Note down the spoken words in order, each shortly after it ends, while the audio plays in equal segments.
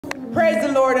Praise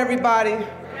the Lord, everybody.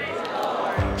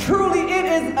 Truly, it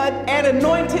is an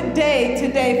anointed day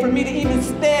today for me to even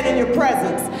stand in your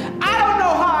presence. I don't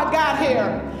know how I got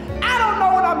here. I don't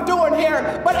know what I'm doing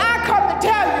here, but I come to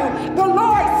tell you, the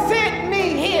Lord sent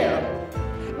me here.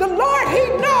 The Lord, He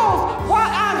knows why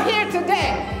I'm here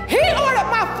today. He ordered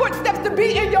my footsteps to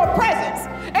be in your presence.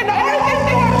 And the only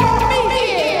thing the Lord told me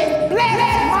is, bless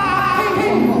my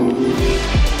people.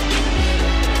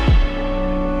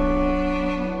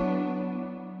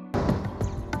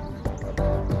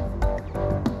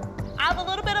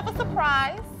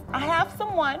 I have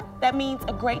someone that means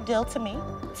a great deal to me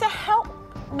to help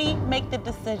me make the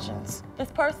decisions.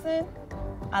 This person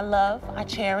I love, I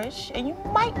cherish, and you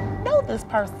might know this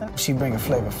person. She bringing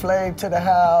Flavor Flav to the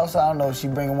house. I don't know if she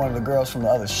bringing one of the girls from the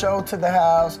other show to the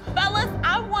house. Fellas,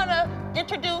 I want to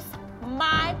introduce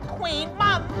my queen,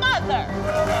 my mother.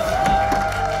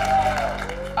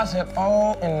 I said,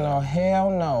 oh, no,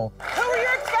 hell no. Who were you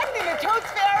expecting, the Tooth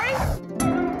Fairy?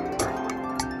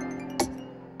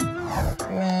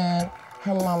 Man,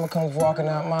 her mama comes walking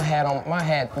out, my hat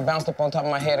bounced up on top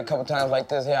of my head a couple times like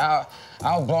this. Yeah,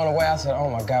 I was blown away. I said, oh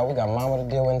my God, we got mama to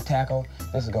deal with and tackle.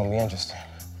 This is gonna be interesting.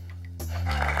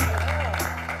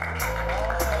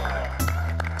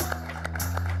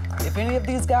 If any of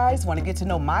these guys want to get to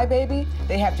know my baby,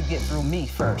 they have to get through me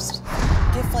first.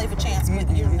 Give Flav a chance, but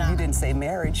you're not. You didn't say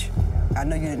marriage. I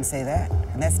know you didn't say that.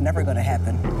 And that's never gonna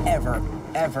happen. Ever,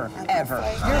 ever, ever.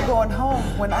 You're going home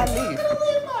when I leave.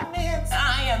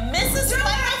 I am Mrs.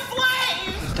 Flavor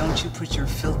Flav. Don't you put your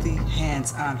filthy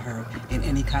hands on her in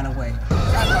any kind of way.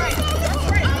 That's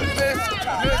right.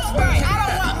 I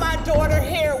don't want my daughter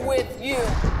here with you.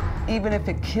 Even if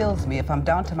it kills me, if I'm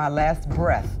down to my last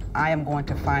breath, I am going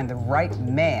to find the right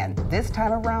man this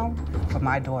time around for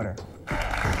my daughter.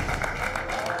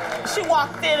 She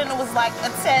walked in and it was like a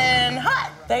 10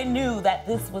 hut. They knew that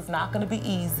this was not going to be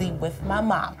easy with my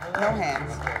mom. No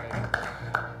hands.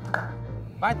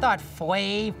 I thought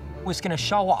Flav was gonna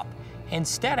show up.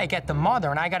 Instead, I get the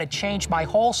mother, and I gotta change my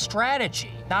whole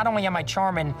strategy. Not only am I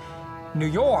charming New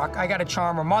York, I gotta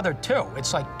charm her mother, too.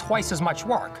 It's like twice as much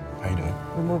work. How you doing?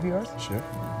 Remove yours? Sure.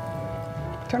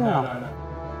 Turn around.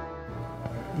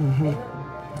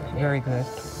 Very good.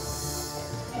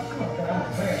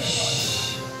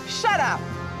 Shh. Shut up.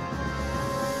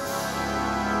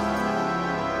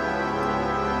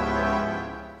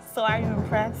 So are you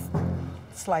impressed?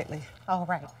 Slightly. All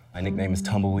right. My nickname is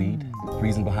Tumbleweed. The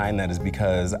reason behind that is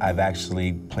because I've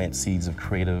actually planted seeds of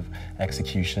creative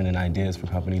execution and ideas for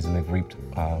companies, and they've reaped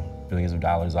billions of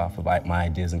dollars off of my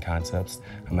ideas and concepts.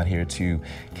 I'm not here to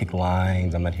kick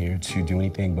lines. I'm not here to do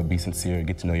anything but be sincere,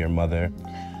 get to know your mother.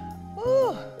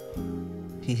 Ooh.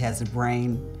 He has a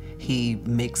brain. He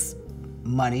makes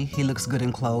money. He looks good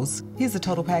in clothes. He's a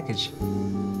total package.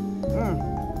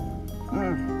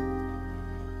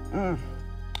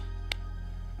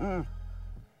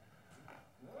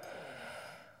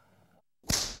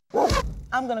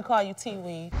 I'm gonna call you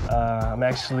T-Weed. I'm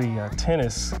actually a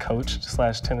tennis coach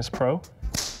 / tennis pro.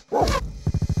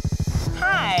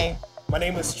 Hi. My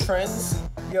name is Trends.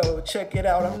 Yo, check it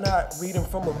out. I'm not reading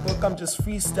from a book. I'm just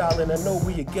freestyling. I know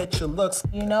where you get your looks.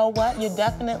 You know what? You're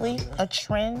definitely a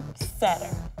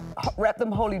trendsetter. Wrap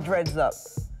them holy dreads up.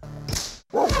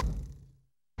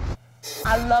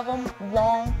 I love them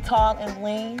long, tall, and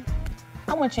lean.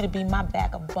 I want you to be my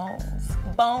bag of bones.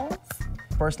 Bones?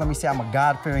 First, let me say I'm a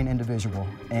God-fearing individual,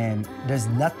 and there's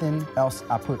nothing else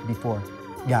I put before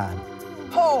God.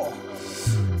 Oh!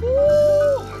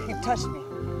 Woo! He touched me.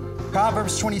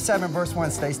 Proverbs 27, verse 1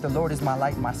 states, "The Lord is my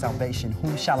light and my salvation.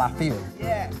 Whom shall I fear?"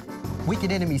 Yeah.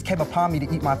 Wicked enemies came upon me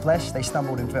to eat my flesh. They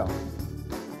stumbled and fell.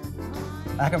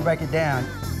 I can break it down.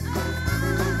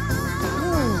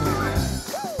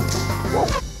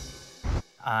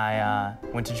 I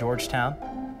went to Georgetown,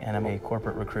 and I'm a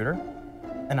corporate recruiter.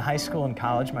 In high school and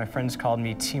college, my friends called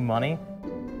me T-Money.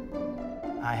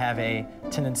 I have a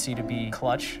tendency to be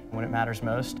clutch when it matters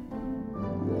most.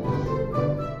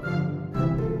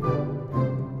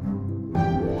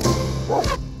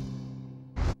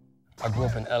 I grew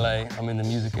up in LA. I'm in the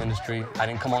music industry. I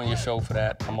didn't come on your show for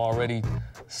that. I'm already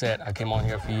set. I came on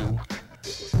here for you.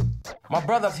 My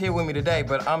brother's here with me today,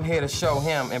 but I'm here to show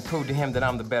him and prove to him that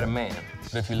I'm the better man.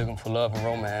 But if you're looking for love and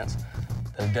romance,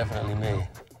 that's definitely me.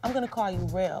 I'm gonna call you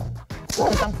real,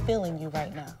 because I'm feeling you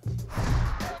right now.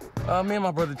 Me and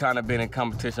my brother kind of been in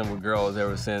competition with girls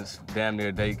ever since damn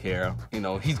near daycare. You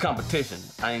know, he's competition.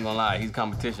 I ain't gonna lie, he's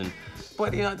competition.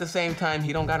 But, you know, at the same time,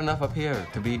 he don't got enough up here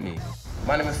to beat me.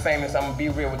 My name is Famous. I'm gonna be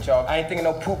real with y'all. I ain't thinking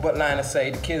no poop but line to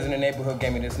say. The kids in the neighborhood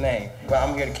gave me this name. But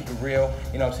I'm here to keep it real.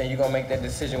 You know what I'm saying? You're gonna make that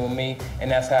decision with me, and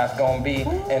that's how it's gonna be.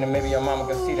 And then maybe your mama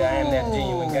can see that I am that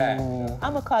genuine guy.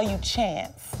 I'm gonna call you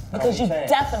Chance, because you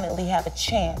definitely have a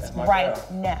chance right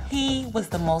now. He was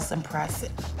the most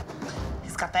impressive.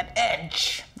 He's got that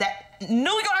edge, that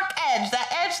New York edge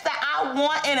that I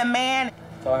want in a man.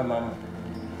 Sorry, mama.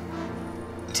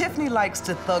 Tiffany likes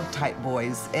the thug type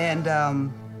boys, and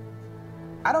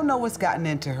I don't know what's gotten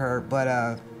into her,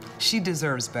 but she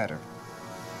deserves better.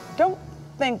 Don't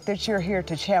think that you're here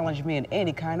to challenge me in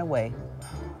any kind of way,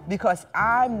 because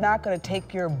I'm not gonna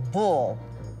take your bull,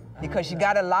 because you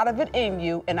got a lot of it in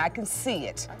you and I can see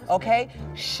it, okay?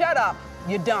 Shut up,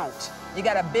 you don't. You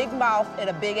got a big mouth and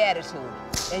a big attitude,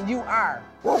 and you are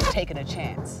taking a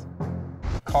chance.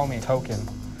 Call me a token,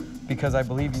 because I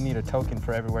believe you need a token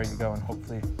for everywhere you go, and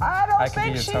hopefully I don't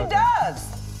think she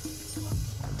does.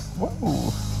 Whoa.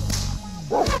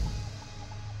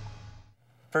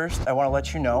 First, I want to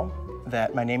let you know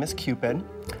that my name is Cupid.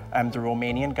 I'm the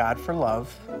Romanian god for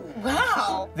love.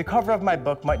 Wow. The cover of my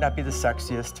book might not be the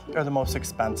sexiest or the most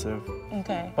expensive,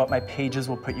 Okay. but my pages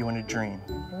will put you in a dream.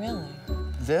 Really?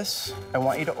 This, I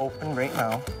want you to open right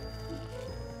now.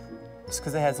 It's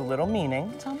because it has a little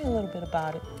meaning. Tell me a little bit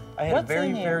about it. I had What's a very,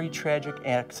 in here? very tragic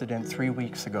accident 3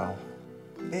 weeks ago.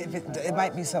 It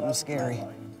might be something scary.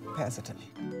 Pass it to me.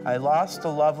 I lost the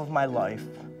love of my life.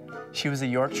 She was a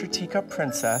Yorkshire teacup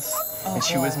princess, and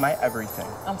she was my everything.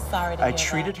 I'm sorry to hear I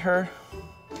treated her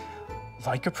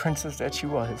like a princess that she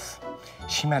was.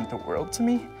 She meant the world to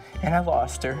me, and I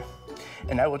lost her.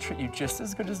 And I will treat you just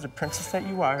as good as the princess that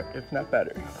you are, if not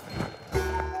better.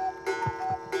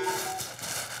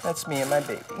 That's me and my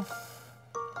baby.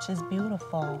 She's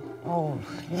beautiful. Oh,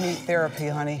 you need therapy,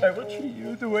 honey. I will treat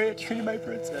you the way I treated my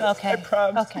princess. Okay. I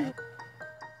promise. Okay.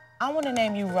 I want to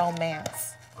name you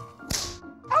Romance.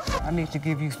 I need to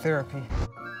give you therapy.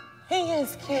 He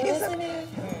is cute, isn't he?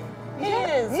 He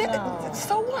is. Yeah, No.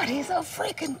 so what? He's a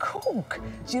freaking kook.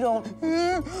 You don't,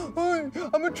 I'm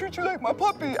gonna treat you like my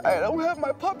puppy. I don't have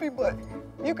my puppy, but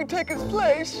you can take his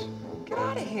place. Get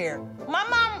out of here. My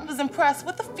mom was impressed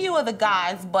with a few of the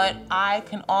guys, but I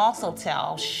can also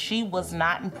tell she was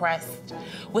not impressed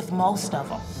with most of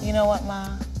them. You know what,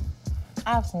 Ma?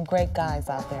 I have some great guys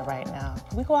out there right now.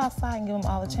 We go outside and give them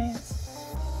all a chance.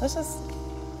 Let's just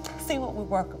see what we're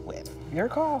working with. Your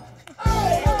call.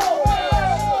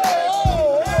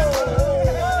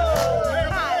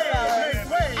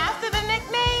 After the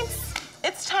nicknames,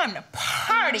 it's time to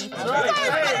party. You guys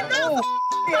better know the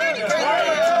party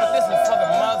right This is for the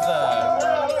mother.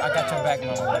 I got your back,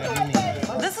 mama. Whatever you need.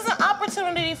 now. This is an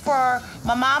opportunity for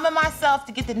my mom and myself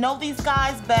to get to know these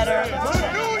guys better.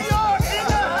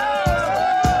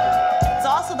 It's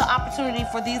also the opportunity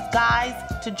for these guys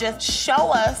to just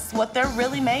show us what they're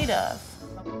really made of.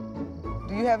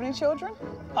 Do you have any children?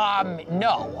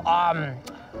 No.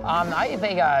 I have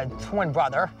a twin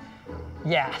brother.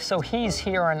 Yeah, so he's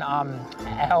here in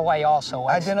LA also.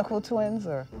 Identical twins,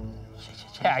 or?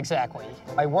 Yeah, exactly.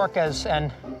 I work as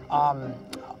an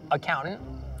accountant.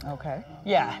 Okay.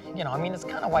 Yeah, you know, I mean, it's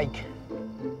kind of like,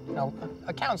 you know,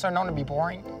 accountants are known to be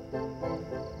boring.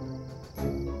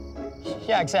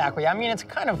 Yeah, exactly. I mean, it's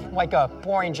kind of like a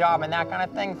boring job and that kind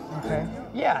of thing. Okay.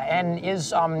 Yeah, and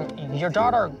is your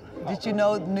daughter... Did you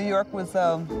know New York was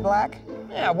black?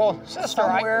 Yeah, well, sister,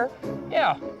 Somewhere?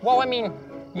 Yeah, well, I mean,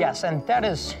 yes, and that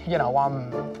is, you know,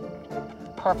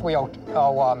 perfectly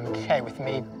okay with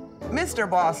me. Mr.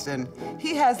 Boston,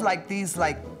 he has like these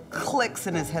clicks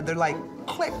in his head. They're like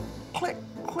click, click,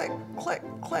 click, click,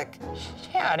 click.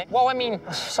 Yeah, well, I mean,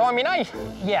 so I mean,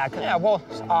 yeah, well,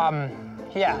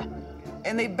 yeah.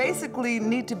 And they basically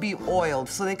need to be oiled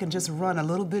so they can just run a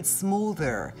little bit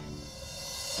smoother.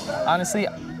 Honestly,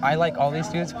 I like all these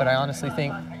dudes, but I honestly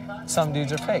think some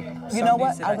dudes are fake. You know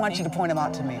what? I want you to point them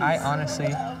out to me. I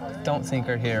honestly don't think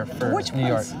are here for Which New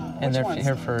York. ones? And Which they're ones?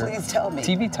 here for Please tell me.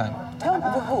 TV time. Tell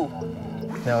me who?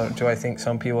 Now, do I think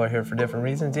some people are here for different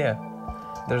reasons? Yeah.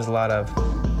 There's a lot of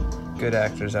good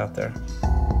actors out there.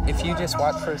 If you just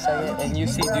watch for a second and you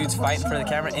see dudes fighting for the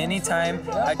camera, anytime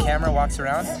a camera walks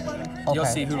around, you'll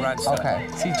see who runs stuff. Okay.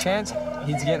 See Chance,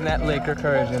 he's getting that Laker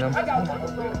courage in him.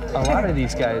 A lot of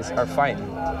these guys are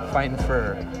fighting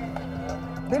for...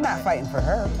 They're not fighting for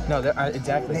her. No,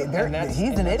 exactly.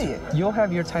 He's an idiot. You'll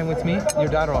have your time with me. Your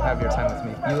daughter will have your time with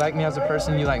me. You like me as a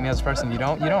person. You like me as a person. You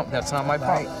don't. That's not my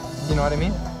fault. You know what I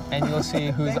mean? And you'll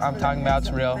see who's I'm talking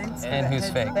about's real and who's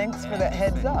fake. Thanks for that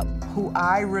heads up. Who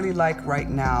I really like right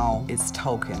now is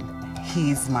Token.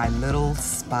 He's my little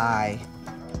spy.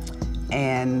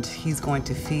 and he's going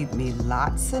to feed me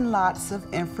lots and lots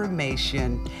of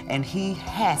information, and he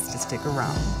has to stick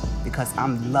around because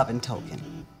I'm loving Token.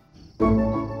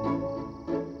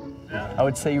 I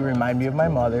would say you remind me of my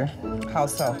mother. How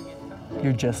so?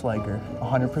 You're just like her,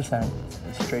 100%,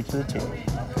 straight to the T.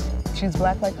 She's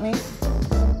black like me?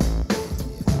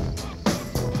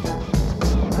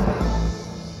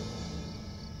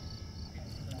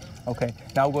 Okay,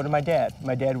 now we'll go to my dad.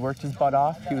 My dad worked his butt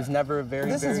off. He was never a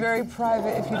This is very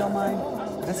private, if you don't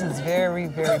mind. This is very,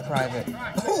 very private.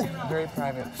 Very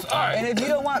private. Sorry. And if you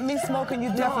don't want me smoking, you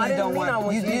definitely don't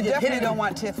want. You definitely don't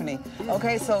want Tiffany.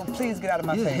 Okay, so please get out of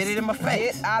my face. Hit it in my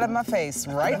face. Get out of my face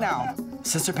right now.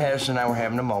 Sister Patterson and I were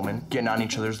having a moment, getting on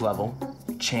each other's level.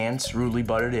 Chance rudely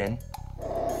butted in.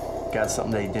 Got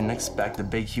something they didn't expect, a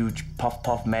big, huge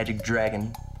puff magic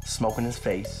dragon smoking his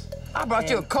face. I brought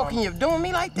you a Coke and you're doing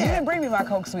me like that? You didn't bring me my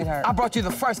Coke, sweetheart. I brought you the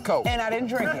first Coke. And I didn't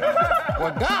drink it.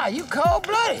 Well, God, you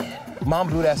cold-blooded. Mom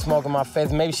blew that smoke in my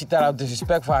face. Maybe she thought I was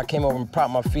disrespectful. I came over and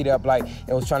propped my feet up like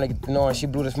it was trying to get to know her, and she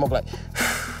blew the smoke like,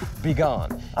 be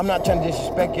gone. I'm not trying to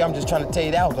disrespect you. I'm just trying to tell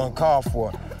you that was uncalled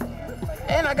for.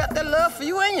 And I got that love for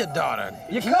you and your daughter.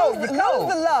 You're cold, you're cold.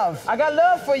 Lose the love. I got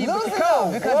love for you, Lose but the you're cold.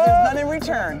 love because there's none in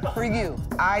return for you.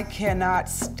 I cannot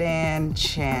stand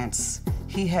Chance.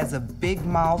 He has a big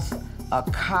mouth, a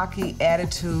cocky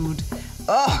attitude.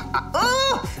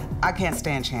 I can't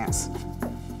stand Chance.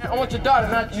 I want your daughter,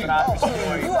 not you.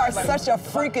 You are such a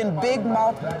freaking big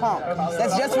mouth punk.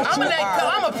 That's just what you are.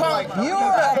 I'm a punk. You're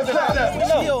a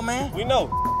punk. Chill, man. We know.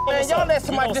 Man, y'all let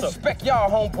somebody disrespect y'all,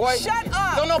 homeboy. Shut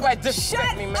up. Don't nobody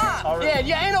disrespect me, man. Up.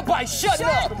 Yeah, ain't nobody shutting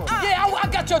up. Yeah, I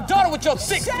got your daughter with your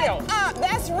sick Shut tail. up.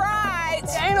 That's right.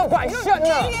 Yeah, ain't nobody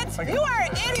shutting up. Idiot. You are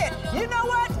an idiot. You know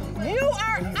what? You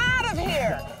are out of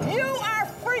here. You are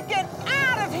freaking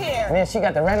out of here. And then she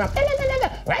got the ran up.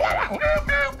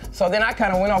 So then I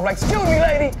kind of went off like, excuse me,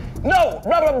 lady. No,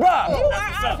 blah, blah, blah. You are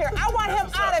out of here. I want him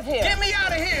out of here. Get me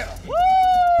out of here. Woo!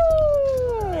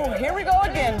 Here we go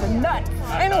again, the nut.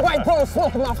 Ain't nobody blowing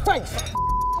smoke in my face.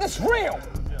 This real.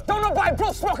 Don't nobody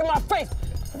blow smoke in my face.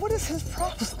 What is his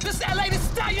problem? This that lady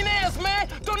stallion ass, man.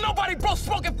 Don't nobody blow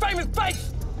smoke in famous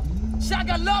face. See, I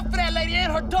got love for that lady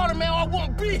and her daughter, man, or I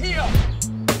wouldn't be here.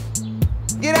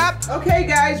 Get up. Okay,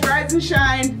 guys, rise and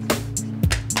shine.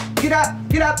 Get up,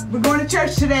 get up. We're going to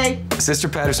church today. Sister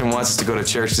Patterson wants us to go to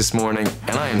church this morning,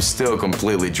 and I am still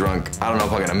completely drunk. I don't know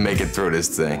if I'm gonna make it through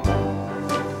this thing.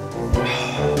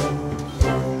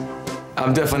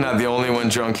 I'm definitely not the only one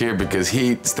drunk here because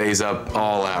he stays up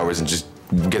all hours and just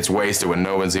gets wasted when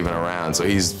no one's even around, so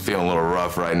he's feeling a little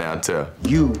rough right now, too.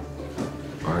 You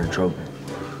are in trouble.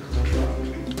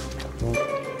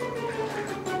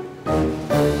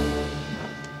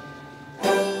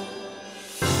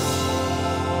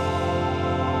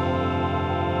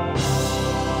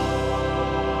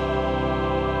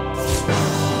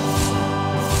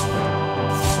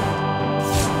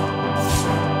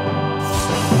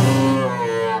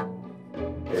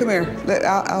 Come here.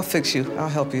 I'll fix you. I'll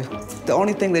help you. The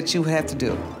only thing that you have to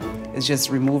do is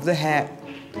just remove the hat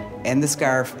and the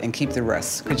scarf and keep the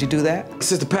rest. Could you do that?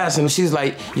 Sister Patterson, she's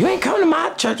like, you ain't coming to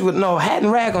my church with no hat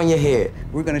and rag on your head.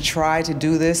 We're gonna try to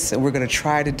do this, and we're gonna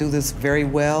try to do this very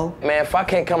well. Man, if I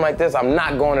can't come like this, I'm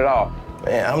not going at all.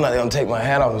 Man, I'm not gonna take my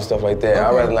hat off and stuff like that. Okay.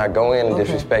 I'd rather not go in and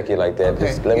disrespect you like that.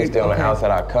 Just let me stay on the outside.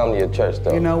 I'll come to your church,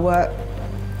 though. You know what?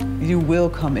 You will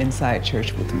come inside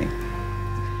church with me.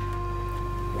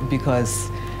 Because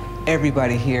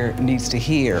everybody here needs to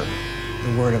hear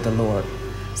the word of the Lord.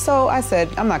 So I said,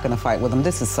 I'm not gonna fight with him.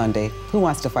 This is Sunday. Who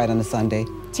wants to fight on a Sunday?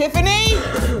 Tiffany!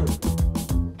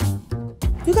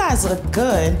 You guys look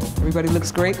good. Everybody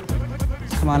looks great.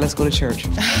 Come on, let's go to church.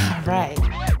 All right.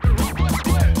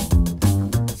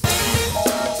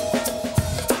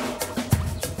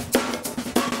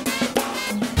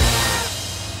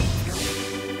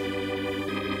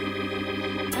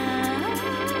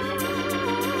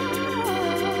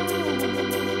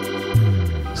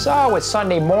 So it's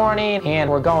Sunday morning and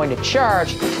we're going to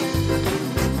church.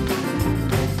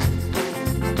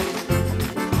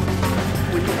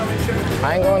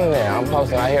 I ain't going in there. I'm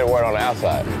posting. I hear the word on the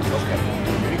outside.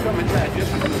 Okay. You come inside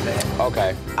just for that.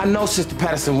 Okay. I know Sister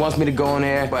Patterson wants me to go in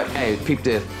there, but hey, peep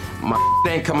this. My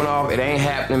ain't coming off. It ain't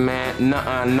happening, man.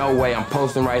 Nuh-uh, no way. I'm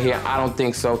posting right here. I don't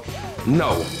think so.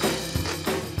 No.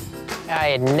 I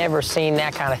had never seen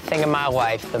that kind of thing in my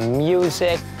life. The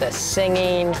music, the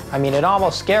singing. I mean, it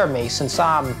almost scared me since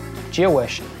I'm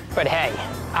Jewish. But hey,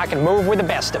 I can move with the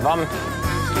best of them.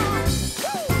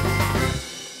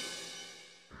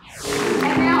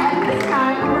 And now at this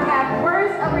time, we have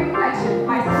words of reflection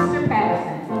by Sister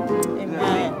Patterson.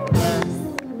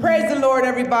 Amen. Praise the Lord,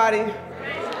 everybody.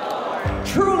 Praise the Lord.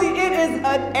 Truly, it is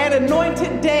an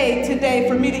anointed day today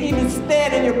for me to even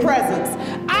stand in your presence.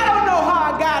 I don't know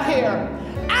how I got here.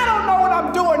 I don't know what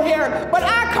I'm doing here, but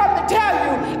I come to tell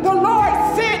you, the Lord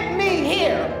sent me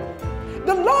here.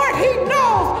 The Lord, He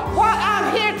knows why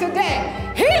I'm here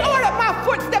today. He ordered my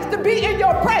footsteps to be in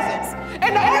your presence.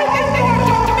 And the only thing the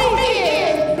Lord told me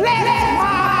is, bless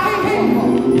my people.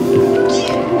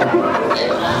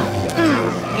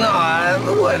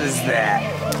 What is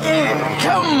that?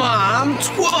 Come on, I'm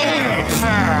 12.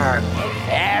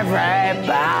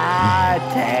 Everybody,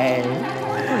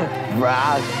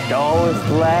 rock those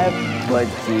left but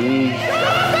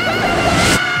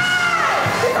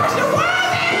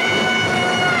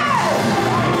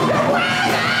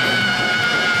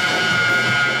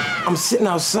I'm sitting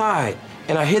outside,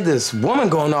 and I hear this woman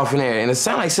going off in there, and it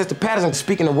sounded like Sister Patterson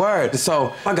speaking the word.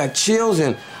 So I got chills,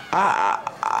 and I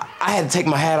had to take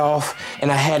my hat off,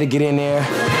 and I had to get in there.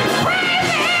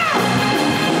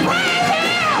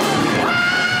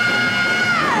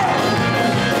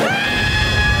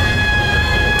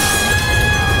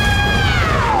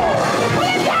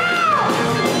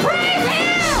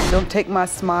 Don't take my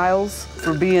smiles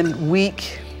for being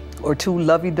weak or too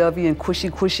lovey-dovey and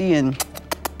cushy and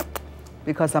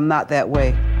because I'm not that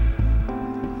way.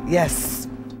 Yes.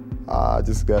 I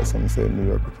just got something to say in New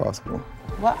York if possible.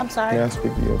 What? I'm sorry? Can I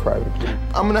speak to you in private, please?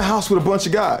 I'm in a house with a bunch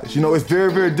of guys. You know, it's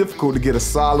very, very difficult to get a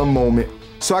solemn moment.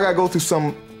 So I gotta go through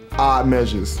some odd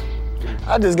measures.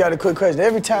 I just got a quick question.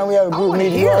 Every time we have a group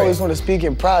meeting, you always want to speak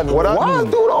in private. Why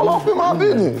dude all off in my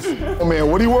business? Oh man,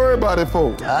 what are you worried about it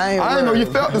for? I didn't know you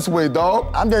felt this way, dog.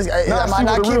 I'm just, am I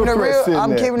not keeping it real?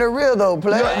 I'm keeping it real though,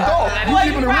 play. Yeah, dog, you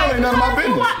keeping it real ain't none of my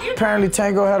business. Apparently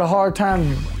Tango had a hard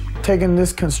time taking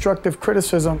this constructive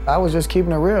criticism. I was just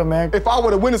keeping it real, man. If I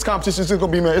were to win this competition, it's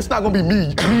gonna be, man, it's not gonna be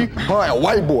me, her, and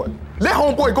white boy. Let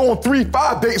homeboy go on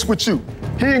 3-5 dates with you.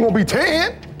 He ain't gonna be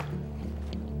 10.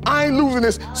 I ain't losing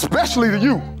this, especially to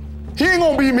you. He ain't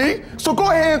gonna be me, so go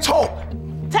ahead and talk.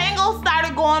 Tango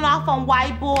started going off on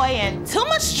white boy and too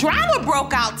much drama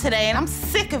broke out today and I'm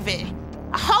sick of it.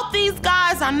 I hope these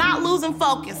guys are not losing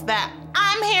focus that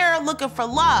I'm here looking for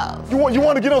love. You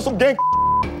want to get on some gang?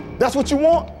 That's what you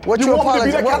want? You want me to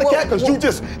be that kind of cat? Because you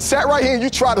just sat right here and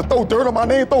you tried to throw dirt on my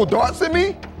name, throw darts at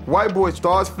me? White boy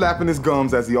starts flapping his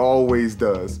gums as he always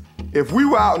does. If we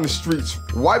were out in the streets,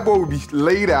 white boy would be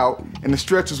laid out and the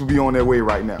stretchers would be on their way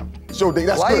right now. So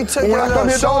that's why good. You took your little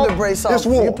shoulder brace off? It's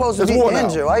war. You're supposed to be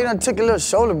injured. Why you done took your little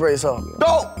shoulder brace off?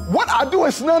 Dog, what I do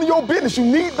is none of your business. You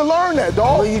need to learn that,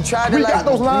 dog. Well, you tried to we got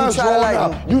those lines drawn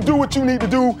out. You do what you need to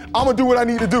do. I'm gonna do what I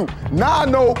need to do. Now I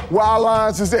know where our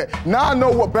lines is at. Now I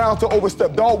know what bounds to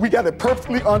overstep. Dog, we got it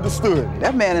perfectly understood.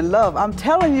 That man in love. I'm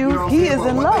telling you, he is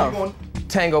in love.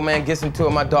 Tango, man, gets into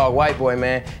it, my dog, white boy,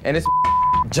 man, and this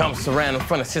jumps around in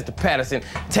front of Sister Patterson,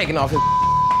 taking off his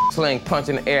sling, punch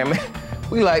in the air, man.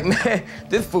 We like, man,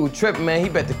 this fool tripping, man. He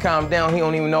better calm down. He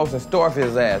don't even know what's in store for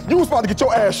his ass. You was about to get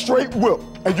your ass straight whipped,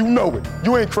 and you know it.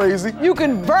 You ain't crazy. You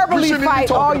can verbally fight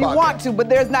all you want to, but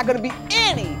there's not gonna be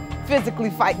any physically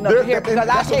fighting up here because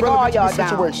I take all y'all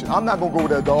down. I'm not gonna go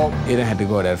with that, dog. It didn't have to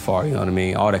go that far, you know what I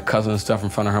mean? All that cussing stuff in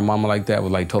front of her mama like that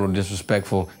was like total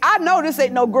disrespectful. I know this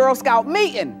ain't no Girl Scout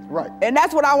meeting. Right. And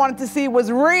that's what I wanted to see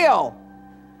was real.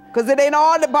 Because it ain't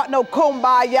all about no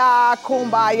kumbaya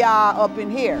up in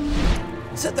here.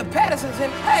 Sister Patterson's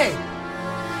in, hey.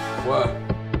 What?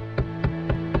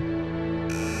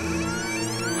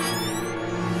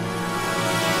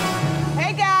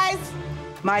 Hey guys.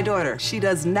 My daughter, she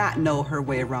does not know her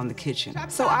way around the kitchen.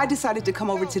 So I decided to come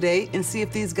over today and see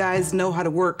if these guys know how to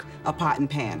work a pot and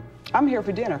pan. I'm here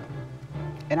for dinner,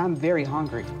 and I'm very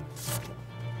hungry.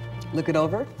 Look it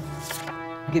over,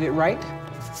 get it right,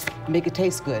 make it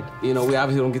taste good. You know, we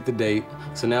obviously don't get the date,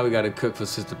 so now we gotta cook for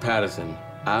Sister Patterson.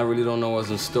 I really don't know what's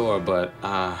in store, but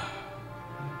I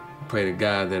pray to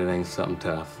God that it ain't something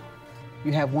tough.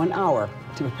 You have 1 hour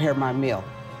to prepare my meal.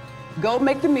 Go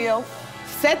make the meal,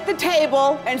 set the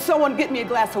table, and someone get me a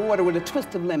glass of water with a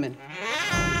twist of lemon.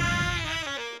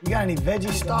 You got any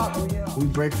veggie stock? We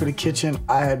break for the kitchen.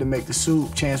 I had to make the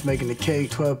soup, Chance making the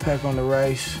cake, 12-pack on the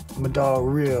rice. My dog,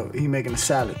 Real, he making the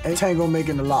salad. And Tango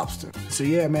making the lobster. So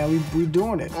yeah, man, we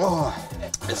doing it. Oh,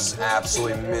 this is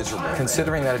absolutely miserable.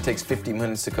 Considering that it takes 50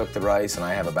 minutes to cook the rice and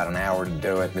I have about an hour to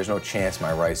do it, there's no chance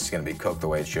my rice is gonna be cooked the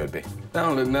way it should be. That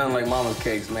don't look nothing like mama's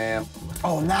cakes, man.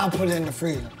 Oh, now put it in the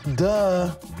freezer. Duh.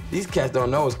 These cats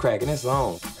don't know it's cracking its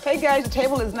own. Hey guys, the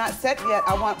table is not set yet.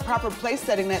 I want proper place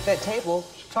setting at that table.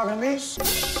 Talking to me?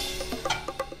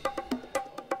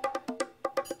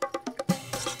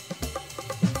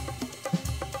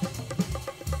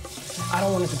 I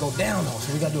don't want it to go down, though,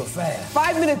 so we gotta do it fast.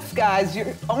 5 minutes, guys.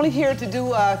 You're only here to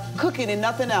do cooking and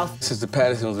nothing else. Sister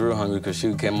Patterson was real hungry because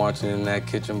she came marching in that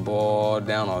kitchen, boy,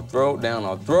 down our throat, down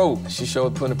our throat. She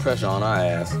showed putting the pressure on our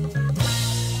ass.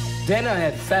 Dinner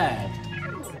at 5.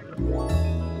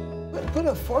 Put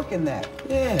a fork in that.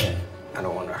 Yeah. I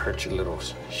don't want to hurt your little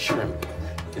shrimp.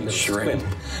 Your little Shrimp.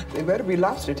 They better be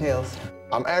lobster tails.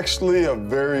 I'm actually a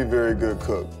very, very good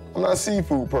cook. I'm not a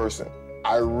seafood person.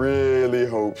 I really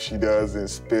hope she doesn't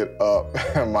spit up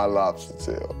my lobster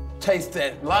tail. Taste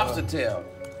that lobster tail.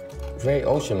 Very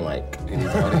ocean-like.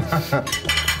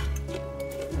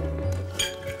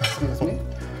 Excuse me.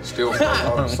 Still.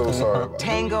 I'm so sorry about that.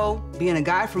 Tango, being a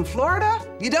guy from Florida,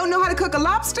 you don't know how to cook a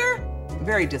lobster?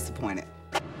 Very disappointed.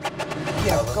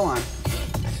 Yeah, go on.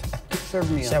 Serve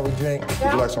me Shall up. we drink?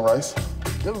 Would you like some rice?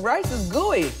 The rice is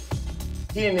gooey.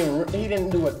 He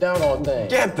didn't do a down-on thing.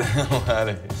 Get the hell out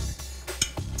of here.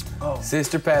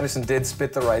 Sister Patterson did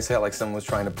spit the rice out like someone was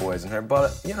trying to poison her,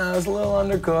 but, you know, it was a little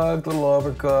undercooked, a little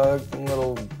overcooked, a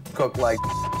little cooked like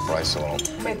rice alone.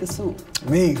 Who made the soup?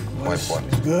 Me. My It's boy.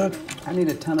 good. I need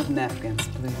a ton of napkins,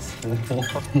 please.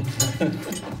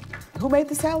 Who made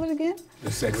the salad again? The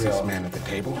sexiest man at the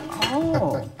table.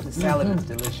 Oh, the salad is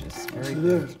delicious. Very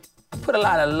good. I put a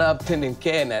lot of love, tending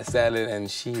care in that salad,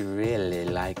 and she really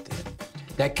liked it.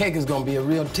 That cake is gonna be a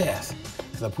real test,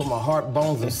 because I put my heart,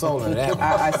 bones, and soul into that one.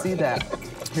 I see that.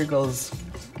 Here goes.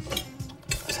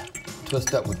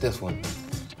 Twist up with this one.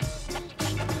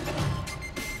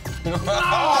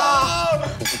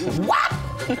 What?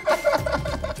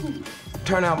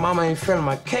 Turned out Mama ain't feeling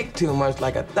my cake too much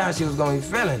like I thought she was gonna be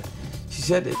feeling. She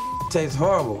said it tastes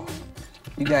horrible.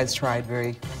 You guys tried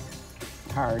very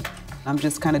hard. I'm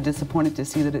just kind of disappointed to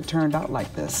see that it turned out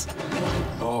like this.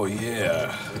 Oh,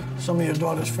 yeah. Some of your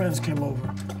daughter's friends came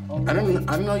over. I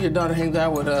didn't know your daughter hangs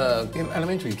out with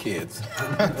elementary kids.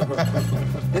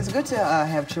 It's good to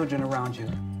have children around you.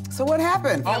 So what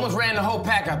happened? I almost ran the whole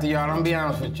pack out the yard, I'm gonna be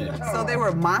honest with you. So they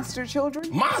were monster children?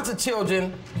 Monster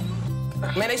children?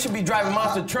 Man, they should be driving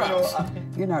monster trucks.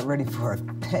 You're not ready for a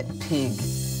pet pig.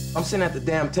 I'm sitting at the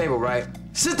damn table, right?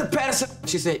 Sister Patterson,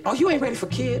 she said, oh, you ain't ready for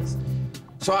kids?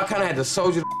 So I kind of had to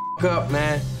soldier the up,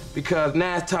 man, because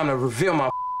now it's time to reveal my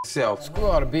self. Screw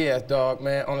all the BS, dog,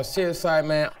 man. On the serious side,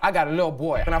 man, I got a little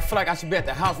boy, and I feel like I should be at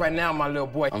the house right now, my little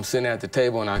boy. I'm sitting at the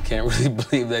table, and I can't really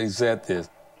believe that he said this.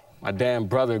 My damn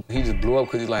brother, he just blew up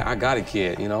because he's like, I got a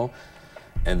kid, you know?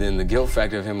 And then the guilt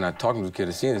factor of him not talking to his kid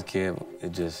or seeing his kid,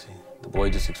 the boy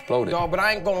just exploded. Dog, but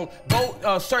I ain't gonna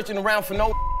go searching around for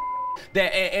no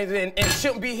that and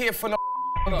shouldn't be here for no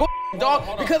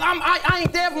dog, because I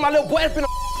ain't there for my little boy. That's been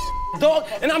a dog,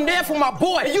 and I'm there for my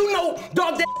boy. And you know,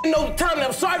 dog, that know the time, and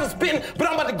I'm sorry for spitting, but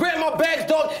I'm about to grab my bags,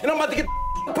 dog, and I'm about to get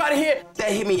out of here.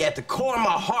 That hit me at the core of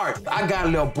my heart. I got a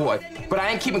little boy, but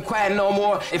I ain't keeping quiet no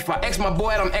more. If I X my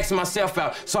boy out, I'm Xing myself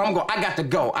out. So I got to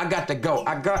go, I got to go,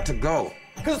 I got to go.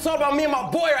 Because it's all about me and my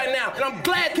boy right now, and I'm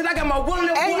glad because I got my one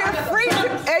little boy.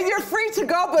 And you're free to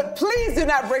go, but please do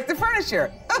not break the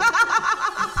furniture.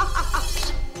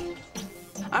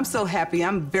 I'm so happy.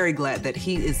 I'm very glad that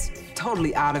he is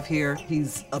totally out of here.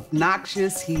 He's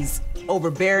obnoxious, he's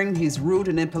overbearing, he's rude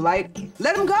and impolite.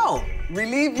 Let him go.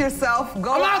 Relieve yourself.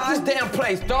 Go I'm on. out this damn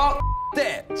place, dog.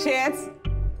 That. Chance.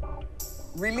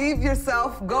 Relieve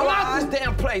yourself. Go I'm on. out this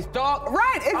damn place, dog.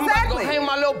 Right, exactly. I'm about to go hang with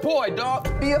my little boy, dog.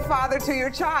 Be a father to your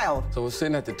child. So we're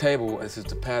sitting at the table, and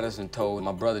Sister Patterson told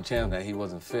my brother Chance that he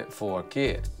wasn't fit for a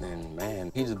kid. And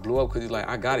man, he just blew up because he's like,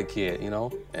 I got a kid, you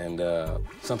know? And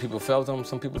some people felt him,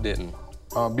 some people didn't.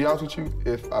 Be honest with you,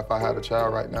 if I had a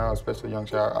child right now, especially a young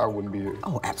child, I wouldn't be here.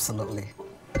 Oh, absolutely.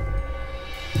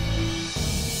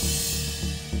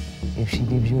 If she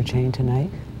gives you a chain tonight,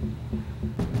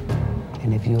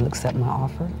 and if you'll accept my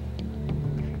offer,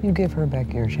 you give her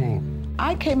back your chain.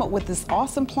 I came up with this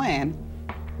awesome plan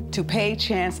to pay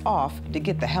Chance off to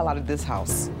get the hell out of this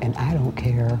house. And I don't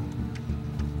care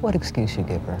what excuse you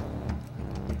give her.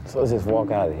 So let's just walk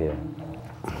out of here.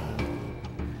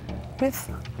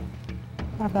 With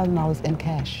 $5,000 in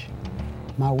cash.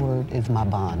 My word is my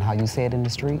bond. How you say it in the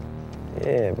street?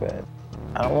 Yeah, but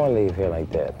I don't want to leave here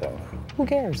like that, though. Who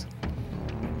cares?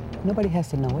 Nobody has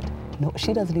to know it. No,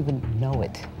 she doesn't even know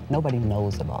it. Nobody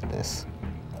knows about this.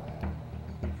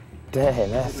 Dang,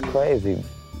 that's crazy.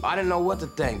 I didn't know what to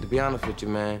think, to be honest with you,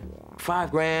 man. $5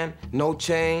 grand, no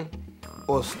chain,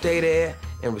 or stay there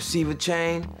and receive a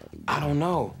chain, I don't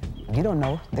know. You don't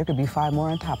know. There could be 5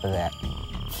 more on top of that.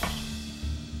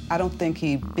 I don't think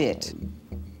he bit,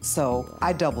 so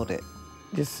I doubled it.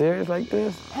 You serious like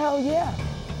this? Hell yeah.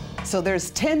 So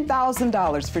there's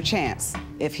 $10,000 for Chance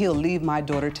if he'll leave my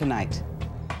daughter tonight.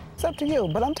 It's up to you,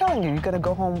 but I'm telling you, you're gonna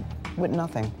go home with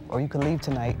nothing, or you can leave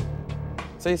tonight.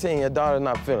 So you're saying your daughter's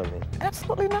not feeling me?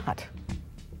 Absolutely not.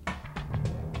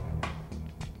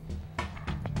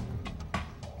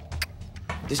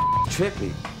 This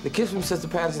trippy. The kiss from Sister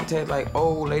Patterson tastes like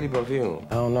old lady perfume.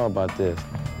 I don't know about this.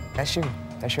 That's you.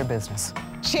 That's your business.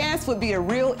 Chance would be a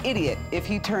real idiot if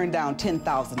he turned down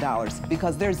 $10,000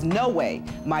 because there's no way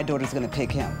my daughter's gonna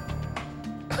pick him.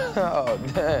 Oh,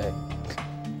 dang.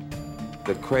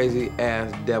 The crazy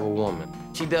ass devil woman.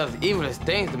 She does evilest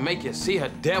things to make you see her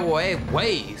devil-egg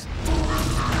ways.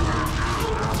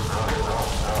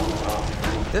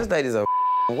 This lady's a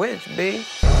witch, B.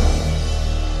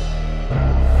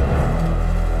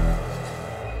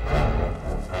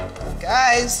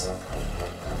 Guys.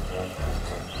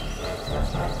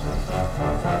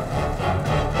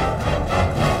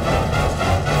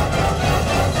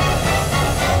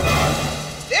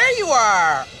 There you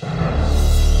are.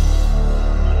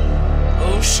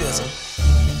 Oh, shizzle.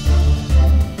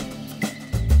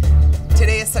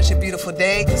 Today is such a beautiful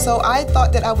day, so I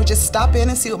thought that I would just stop in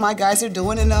and see what my guys are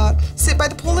doing and sit by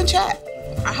the pool and chat.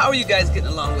 How are you guys getting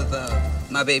along with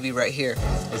my baby right here?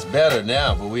 It's better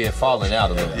now, but we had fallen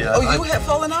out a little bit. Yeah, oh, you had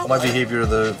fallen out? My behavior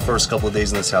the first couple of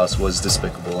days in this house was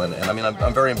despicable, and I mean,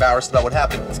 I'm very embarrassed about what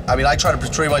happened. I mean, I try to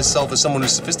portray myself as someone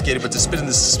who's sophisticated, but to spit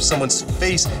in someone's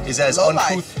face is as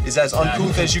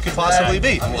uncouth as you can possibly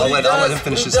be. I mean, I'll let him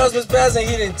finish his sentence. Miss Patterson,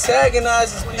 he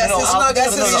antagonizes me.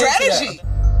 That's his strategy.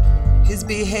 His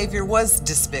behavior was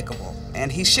despicable,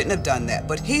 and he shouldn't have done that.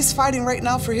 But he's fighting right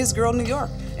now for his girl, New York,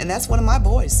 and that's one of my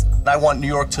boys. I want New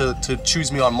York to choose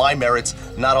me on my merits,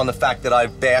 not on the fact that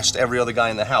I've bashed every other guy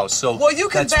in the house. So well, you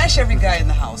can bash every guy in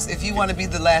the house if you want to be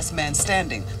the last man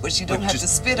standing, but you don't have to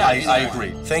spit on anyone. I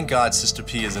agree. Thank God Sister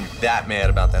P isn't that mad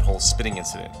about that whole spitting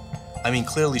incident. I mean,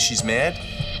 clearly she's mad,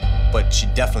 but she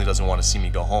definitely doesn't want to see me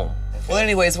go home. Well,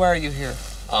 anyways, why are you here?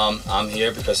 I'm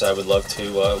here because I would love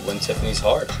to win Tiffany's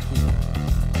heart.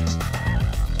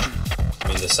 I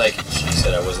mean, the psychic, she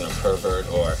said I wasn't a pervert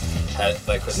or had,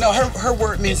 like... No, her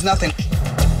word means nothing.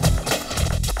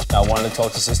 I wanted to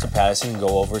talk to Sister Patterson and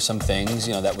go over some things,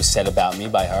 you know, that was said about me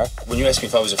by her. When you asked me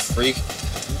if I was a freak,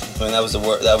 I mean, that was the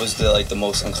word, that was the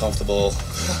most uncomfortable...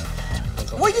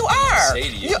 Well, you are.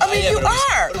 You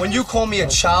are. When you call me a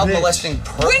child molesting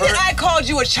pervert... When did I call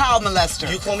you a child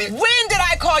molester? You call me... When did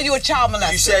I call you a child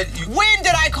molester? You said... When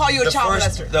did I call you a child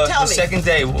molester? Tell me. The second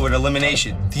day with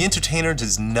elimination. The entertainer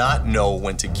does not know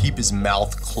when to keep his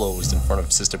mouth closed in front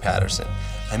of Sister Patterson.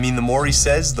 I mean, the more he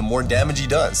says, the more damage he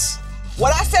does.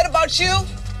 What I said about you,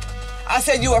 I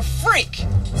said you're a freak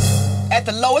at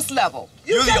the lowest level.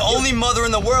 You're the only mother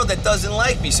in the world that doesn't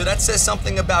like me, so that says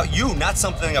something about you, not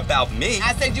something about me.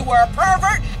 I said you were a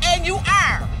pervert, and you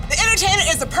are. The entertainer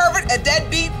is a pervert, a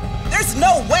deadbeat. There's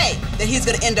no way that he's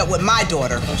gonna end up with my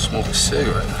daughter. Don't smoke a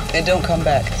cigarette. And don't come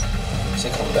back. Say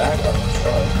come back? I'm gonna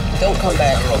try. Don't come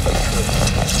back. I don't know if I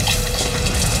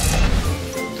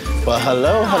could. Well,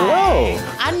 hello, hello.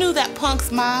 I knew that Punk's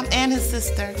mom and his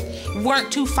sister weren't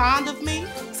too fond of me,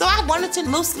 so I wanted to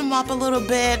loosen them up a little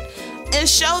bit and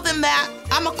show them that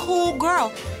I'm a cool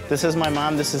girl. This is my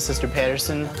mom, this is Sister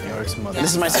Patterson, New York's mother.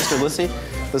 This is my sister, Lissy.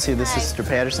 Lissy, this is Sister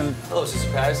Patterson. Hello, Sister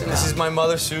Patterson. This is my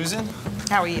mother, Susan.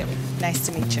 How are you? Nice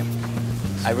to meet you.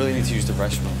 I really need to use the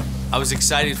restroom. I was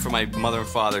excited for my mother and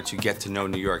father to get to know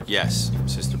New York, yes.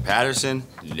 Sister Patterson,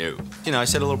 no. You know, I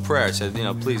said a little prayer. I said, you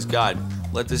know, please, God,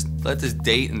 let this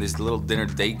date and this little dinner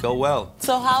date go well.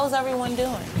 So how's everyone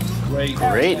doing? Great.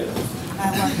 Great.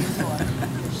 I love your daughter.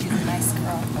 She's a nice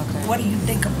girl. Okay. What do you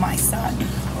think of my son?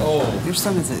 Oh. Your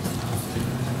son is it?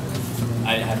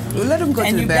 I have to... Let him go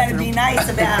to the bathroom. And you better be nice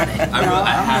about it.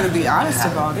 I'm gonna be honest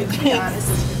about it. Be honest.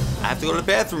 I have to go to the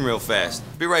bathroom real fast.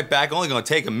 Be right back. Only gonna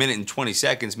take a minute and 20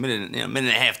 seconds, minute and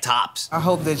a half tops. I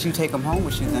hope that you take him home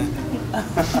with you then. I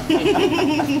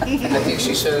think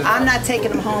she said... I'm not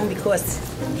taking him home because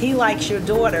he likes your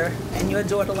daughter and your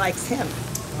daughter likes him.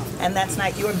 And that's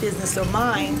not your business or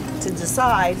mine to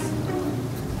decide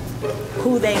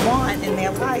who they want in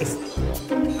their life.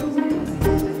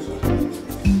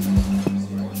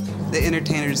 The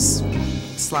entertainer's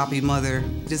sloppy mother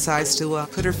decides to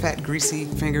put her fat, greasy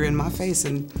finger in my face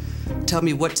and tell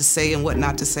me what to say and what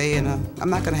not to say, and I'm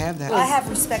not gonna have that. I have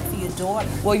respect for your daughter.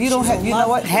 Well, you don't have, you know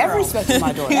what? Have respect for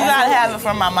my daughter. You gotta have it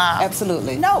for my mom.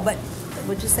 Absolutely. No, but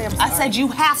would you say I'm sorry? I said you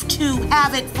have to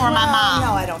have it for my mom.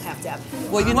 No, I don't have to have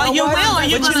it. Well, you know you what? will, or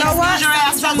you're gonna excuse your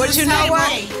ass from the table.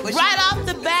 Right off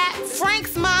the bat,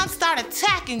 Frank's mom started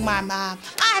attacking my mom.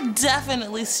 I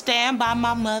definitely stand by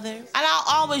my mother, and I'll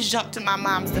always jump to my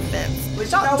mom's defense.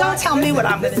 Don't tell me what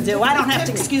I'm gonna do. I don't have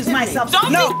to excuse myself. Don't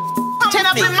be coming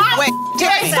up in my way.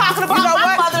 Talking about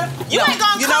my mother. You ain't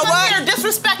gonna You come know what? here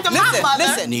disrespecting my Listen, mother.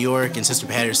 listen. New York and Sister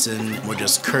Patterson were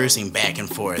just cursing back and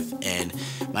forth, and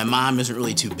my mom isn't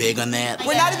really too big on that.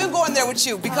 We're not even going there with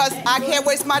you because I can't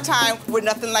waste my time with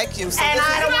nothing like you. So And this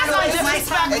I is- don't want to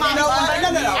disrespect And my you know what?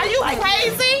 mother. No. Are you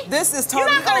crazy? This is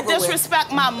totally You're not over gonna with.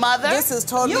 disrespect my mother. This is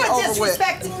totally You're over with.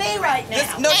 disrespecting me right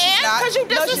now. No, she's not. Because you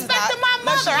No, she's disrespected not.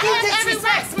 my mother. He I had every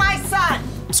right. disrespects my son.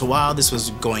 So while this was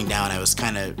going down, I was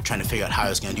kind of trying to figure out how I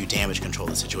was going to do damage control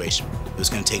of the situation. It was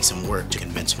going to take some work to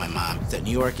convince my mom that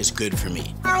New York is good for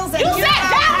me. Girls You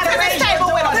sat down to this table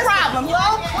with a problem.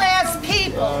 Low-class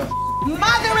people.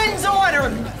 Mother and daughter.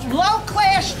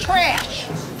 Low-class trash.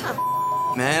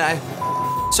 Man,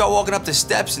 I saw walking up the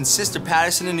steps and Sister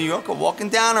Patterson in New York are walking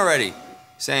down already.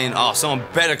 Saying, oh, someone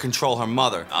better control her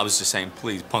mother. I was just saying,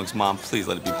 please, Punk's mom, please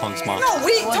let it be Punk's mom. No,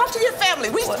 we talk to your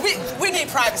family. We need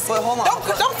privacy. But hold on.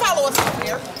 Don't follow us up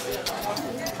here.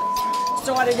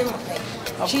 Daughter didn't.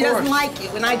 She doesn't like you,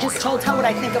 and I just told her what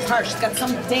I think of her. She's got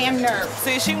some damn nerve.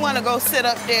 See, she want to go sit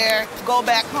up there, go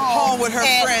back home With her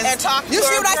and, friends. and talk to You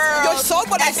see her what I girls. saw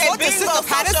what I And saw to Bingo Sister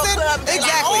Patterson? Social Club, be like,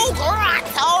 Exactly. oh, girl, I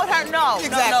told her no.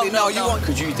 Exactly. No, you won't.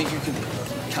 Could you think you could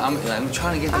calm? I'm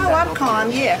trying to get. Oh, I'm calm,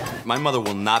 yeah. My mother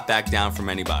will not back down from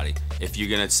anybody. If you're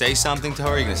gonna say something to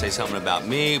her, you're gonna say something about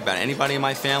me, about anybody in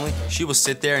my family, she will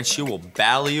sit there and she will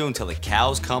battle you until the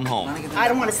cows come home. I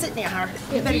don't want to sit near her.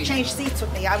 You better change seats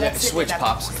with me. I won't sit Switch, near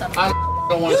Pops. that.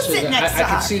 don't want You to sit sit there. next I to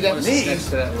can her. see that Me? next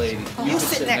to that lady. You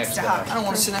sit next to her. I don't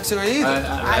want to sit next to her either.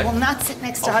 I will not sit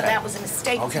next to her. Okay. That was a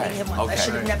mistake to Okay. begin with. I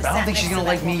should have never But I don't sat think she's next gonna to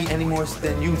like that me woman. any more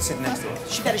than you sitting next to her.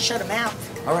 She better shut him out.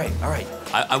 All right, all right.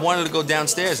 I wanted to go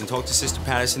downstairs and talk to Sister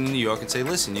Patterson in New York and say,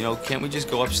 listen, you know, can't we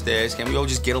just go upstairs? Can't we all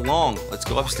just get along? Let's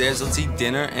go upstairs, let's eat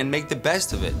dinner, and make the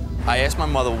best of it. I asked my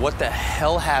mother what the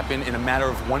hell happened in a matter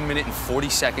of 1 minute and 40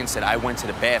 seconds that I went to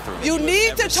the bathroom. You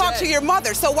need to talk to your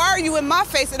mother. So why are you in my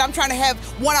face and I'm trying to have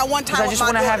one-on-one time I with just my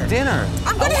want to daughter? have dinner.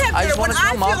 I'm gonna have I dinner just when wanna I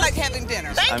come, feel Mom. like having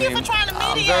dinner. Thank you for trying to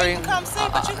mediate and come see,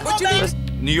 but you can go back.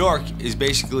 New York is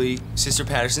basically Sister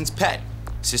Patterson's pet.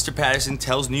 Sister Patterson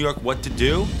tells New York what to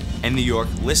do, and New York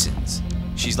listens.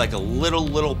 She's like a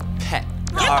little pet.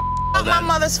 Get out of my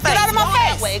mother's face. Get out of my Go face.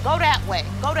 that way. Go that way.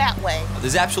 Go that way.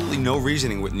 There's absolutely no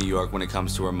reasoning with New York when it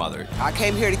comes to her mother. I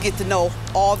came here to get to know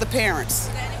all the parents,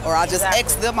 or I'll just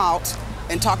X them out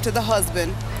and talk to the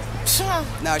husband.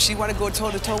 Now, if she want to go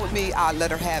toe-to-toe with me, I'll let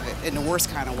her have it in the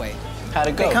worst kind of way. How'd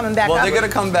it go? They coming back Well, up? they're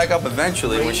gonna come back up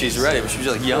eventually when she's ready, but she was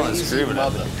like yelling and screaming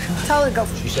at me. Tell her to go.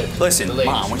 She said, Listen, the lady,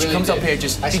 Mom, when she really comes up did. here,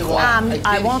 just I be said, quiet.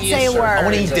 I won't say a word. I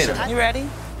want to eat dinner. You ready?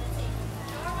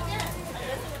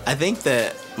 I think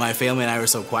that my family and I were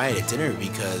so quiet at dinner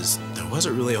because there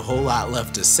wasn't really a whole lot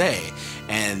left to say.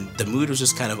 And the mood was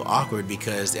just kind of awkward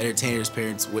because the entertainers'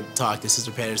 parents would talk to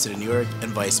Sister Patterson in New York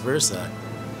and vice versa.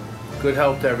 Good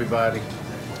health to everybody.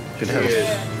 Good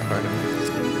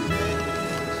Cheers.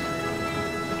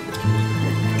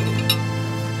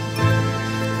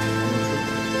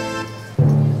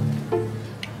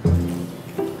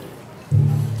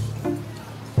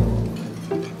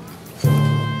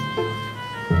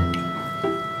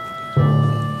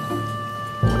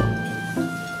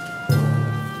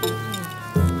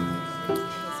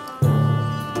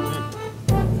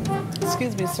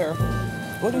 Excuse me, sir.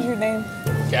 What is your name?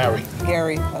 Gary,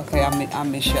 Gary. Okay,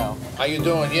 I'm Michelle. how you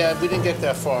doing? Yeah, we didn't get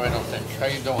that far, I don't think. How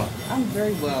you doing? I'm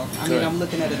very well. I Good. mean, I'm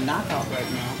looking at a knockout right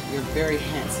now. You're a very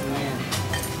handsome man.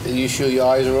 Are you sure your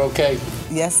eyes are okay?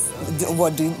 Yes.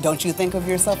 Don't you think of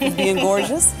yourself as being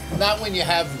gorgeous? Not when you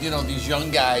have, you know, these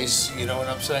young guys, you know what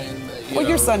I'm saying? Well,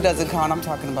 your son doesn't count. I'm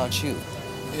talking about you.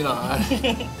 You know,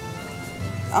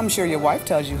 I'm sure your wife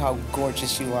tells you how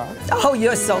gorgeous you are. Oh,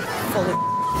 you're so full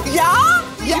of. Yeah?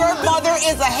 Your mother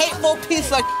is a hateful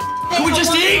piece of. Can we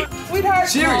just eat? Sweetheart,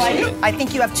 Seriously? no, I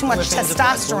think you have too much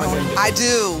testosterone.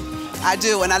 I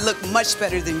do, and I look much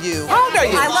better than you. How old are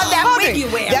you? I love that How old wig are you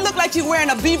wear. That look like you're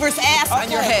wearing a beaver's ass on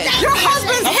your head. Your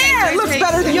husband's hair looks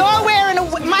better than You're wearing a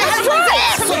wig. My That's husband's right.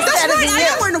 ass looks That's better right. than I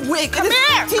you. am wearing a wig. Come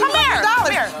here. Come here. Come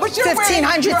here. But you're wearing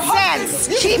 1,500 your husband's-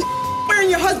 cents. Cheap. Wearing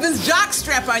your husband's jock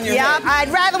strap on your Yeah, head. I'd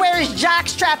rather wear his jock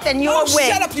strap than your Oh, wig.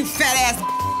 shut up, you fat ass.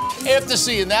 After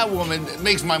seeing that woman, it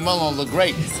makes my mother look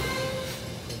great.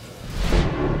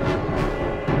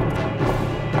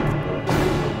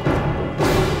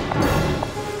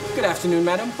 Good afternoon,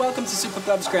 madam. Welcome to Super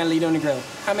Club's Grand Lido on the Grill.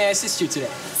 How may I assist you today?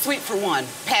 Sweet for one,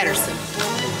 Patterson.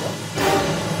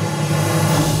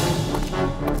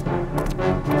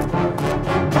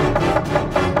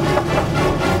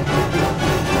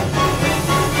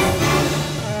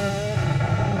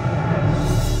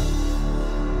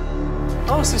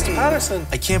 Oh, Sister Patterson.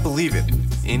 I can't believe it.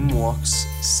 In walks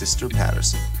Sister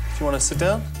Patterson. You want to sit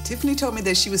down? Tiffany told me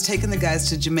that she was taking the guys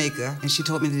to Jamaica, and she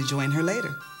told me to join her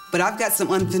later. But I've got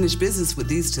some unfinished business with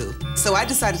these two, so I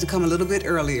decided to come a little bit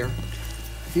earlier.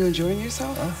 You enjoying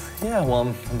yourself? Yeah, well,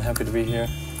 I'm happy to be here.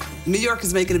 New York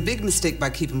is making a big mistake by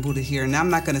keeping Buddha here, and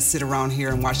I'm not going to sit around here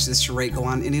and watch this charade go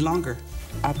on any longer.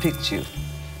 I picked you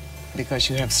because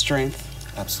you have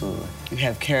strength. Absolutely. You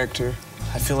have character.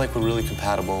 I feel like we're really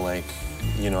compatible. Like,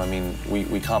 you know, I mean,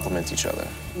 we complement each other.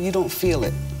 You don't feel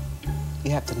it. You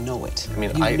have to know it. I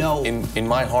mean, you know. In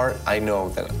my heart, I know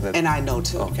that. And I know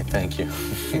too. Okay, thank you.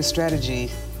 Your strategy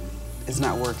is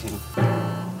not working.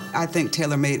 I think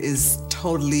TaylorMade is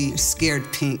totally scared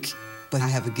pink, but I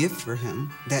have a gift for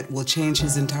him that will change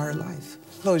his entire life.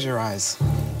 Close your eyes.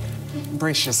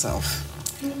 Brace yourself.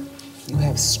 You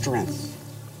have strength.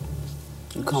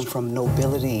 You come from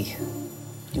nobility.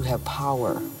 You have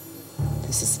power.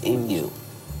 This is in you.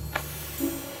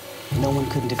 No one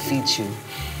can defeat you.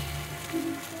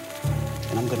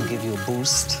 And I'm gonna give you a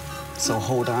boost, so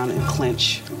hold on and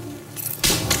clench.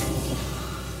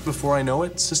 Before I know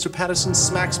it, Sister Patterson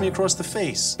smacks me across the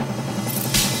face.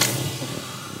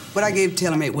 What I gave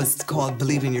TaylorMade was called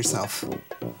Believe in Yourself.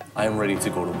 I am ready to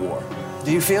go to war.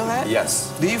 Do you feel that?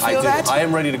 Yes. Do you feel that? I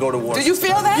am ready to go to war. Do you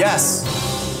feel that? Yes.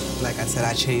 Like I said,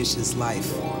 I changed his life.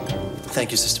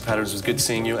 Thank you, Sister Patterson. It was good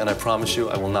seeing you, and I promise you,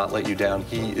 I will not let you down.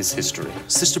 He is history.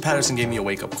 Sister Patterson gave me a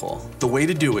wake-up call. The way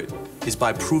to do it is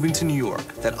by proving to New York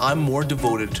that I'm more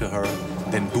devoted to her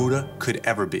than Buddha could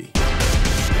ever be.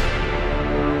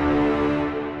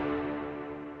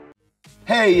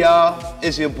 Hey y'all,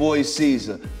 it's your boy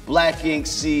Caesar, Black Ink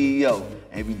CEO.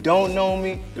 And if you don't know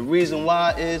me, the reason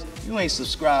why is you ain't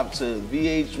subscribed to the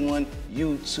VH1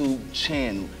 YouTube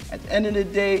channel. At the end of the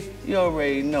day, you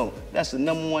already know that's the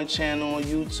 #1 channel on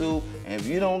YouTube. And if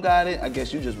you don't got it, I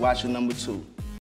guess you just watching #2.